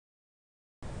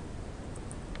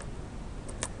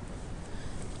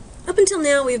until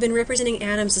now, we've been representing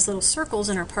atoms as little circles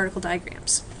in our particle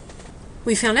diagrams.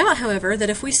 We found out, however, that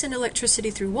if we send electricity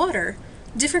through water,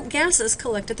 different gases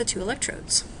collect at the two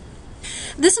electrodes.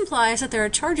 This implies that there are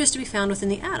charges to be found within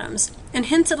the atoms, and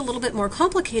hints at a little bit more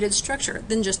complicated structure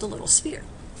than just a little sphere.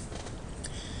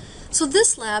 So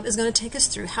this lab is going to take us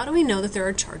through how do we know that there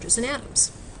are charges in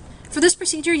atoms. For this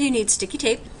procedure, you need sticky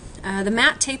tape. The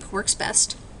matte tape works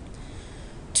best.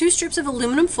 2 strips of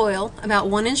aluminum foil about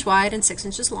 1 inch wide and 6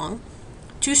 inches long.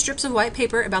 2 strips of white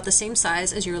paper about the same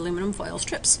size as your aluminum foil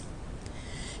strips.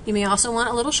 You may also want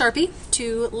a little Sharpie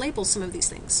to label some of these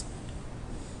things.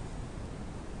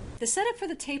 The setup for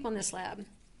the tape on this lab,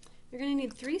 you're going to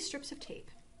need 3 strips of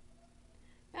tape,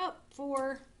 about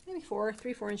 4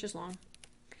 inches long.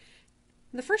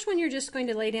 The first one you're just going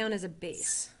to lay down as a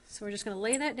base. So we're just going to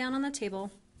lay that down on the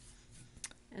table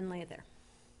and lay it there.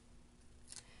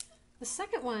 The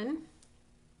second one,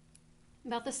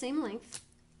 about the same length,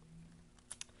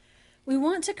 we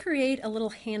want to create a little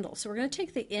handle. So we're going to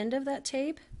take the end of that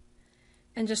tape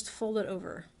and just fold it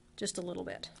over just a little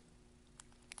bit.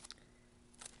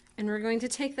 And we're going to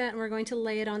take that and we're going to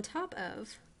lay it on top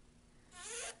of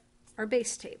our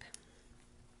base tape.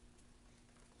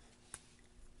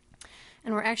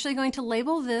 And we're actually going to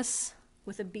label this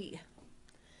with a B.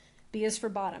 B is for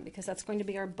bottom, because that's going to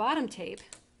be our bottom tape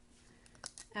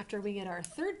after we get our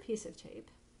third piece of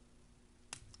tape.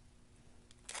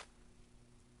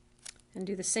 And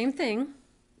do the same thing.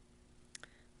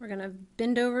 We're going to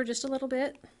bend over just a little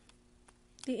bit,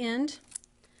 the end,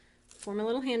 form a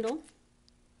little handle,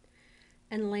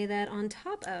 and lay that on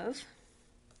top of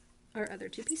our other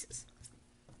 2 pieces.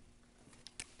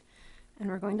 And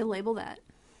we're going to label that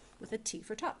with a T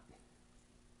for top.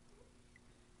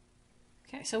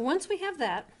 Okay, so once we have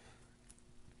that,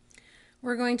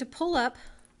 we're going to pull up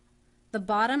the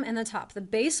bottom and the top. The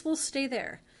base will stay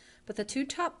there, but the 2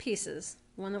 top pieces,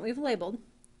 the one that we've labeled,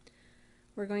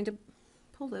 we're going to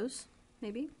pull those, if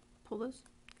I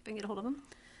can get a hold of them.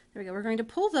 There we go. We're going to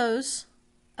pull those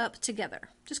up together,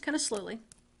 just kind of slowly,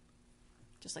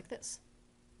 just like this.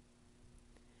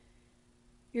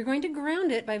 You're going to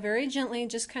ground it by very gently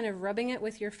just kind of rubbing it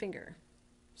with your finger.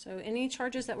 So any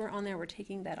charges that were on there, we're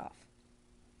taking that off.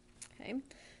 Okay,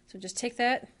 so just take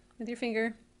that with your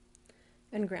finger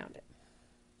and ground it.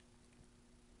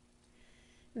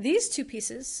 These 2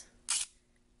 pieces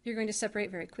you're going to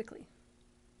separate very quickly.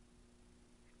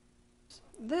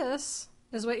 This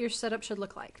is what your setup should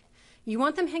look like. You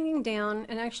want them hanging down,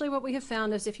 and actually what we have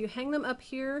found is if you hang them up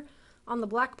here on the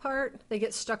black part, they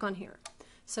get stuck on here.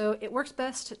 So it works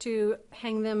best to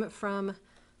hang them from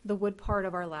the wood part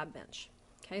of our lab bench.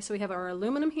 Okay, so we have our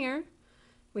aluminum here,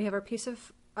 we have our piece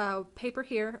of paper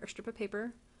here, or strip of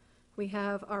paper, we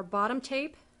have our bottom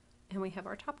tape, and we have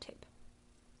our top tape.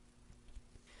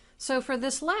 So for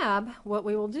this lab, what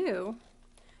we will do,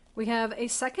 we have a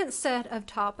second set of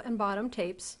top and bottom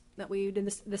tapes that we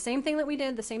did the same thing that we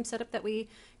did, the same setup that we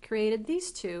created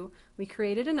these 2, we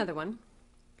created another one.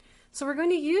 So we're going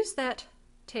to use that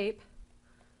tape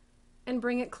and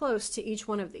bring it close to each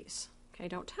one of these. Okay,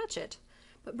 don't touch it,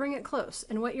 but bring it close.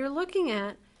 And what you're looking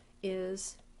at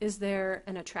is there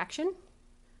an attraction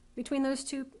between those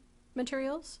 2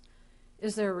 materials?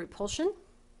 Is there a repulsion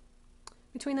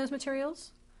between those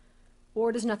materials?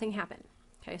 Or does nothing happen?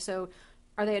 Okay, so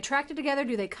are they attracted together?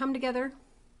 Do they come together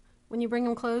when you bring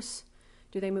them close?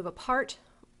 Do they move apart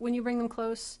when you bring them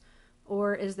close?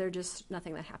 Or is there just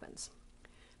nothing that happens?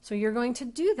 So you're going to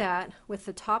do that with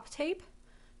the top tape,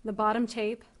 the bottom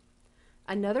tape,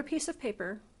 another piece of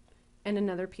paper, and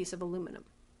another piece of aluminum.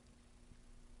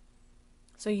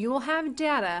 So you will have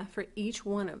data for each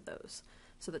one of those.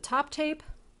 So the top tape,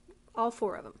 all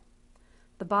 4 of them.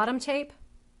 The bottom tape,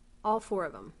 all 4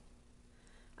 of them.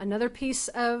 Another piece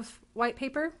of white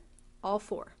paper, all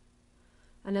 4.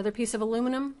 Another piece of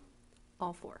aluminum,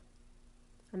 all 4.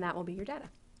 And that will be your data.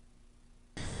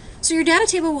 So your data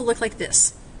table will look like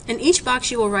this. In each box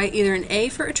you will write either an A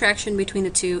for attraction between the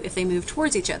 2 if they move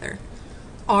towards each other,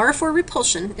 R for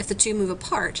repulsion if the 2 move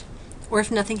apart, or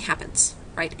if nothing happens,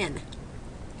 write N.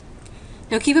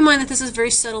 Now keep in mind that this is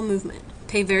very subtle movement.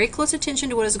 Pay very close attention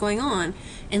to what is going on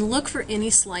and look for any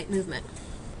slight movement.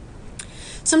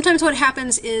 Sometimes what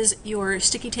happens is your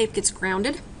sticky tape gets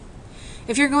grounded.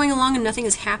 If you're going along and nothing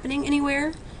is happening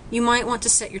anywhere, you might want to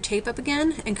set your tape up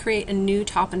again and create a new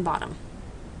top and bottom.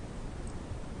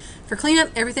 For cleanup,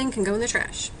 everything can go in the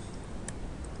trash.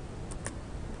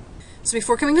 So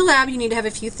before coming to lab, you need to have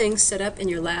a few things set up in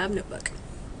your lab notebook.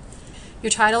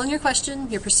 Your title and your question,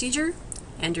 your procedure,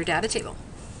 and your data table.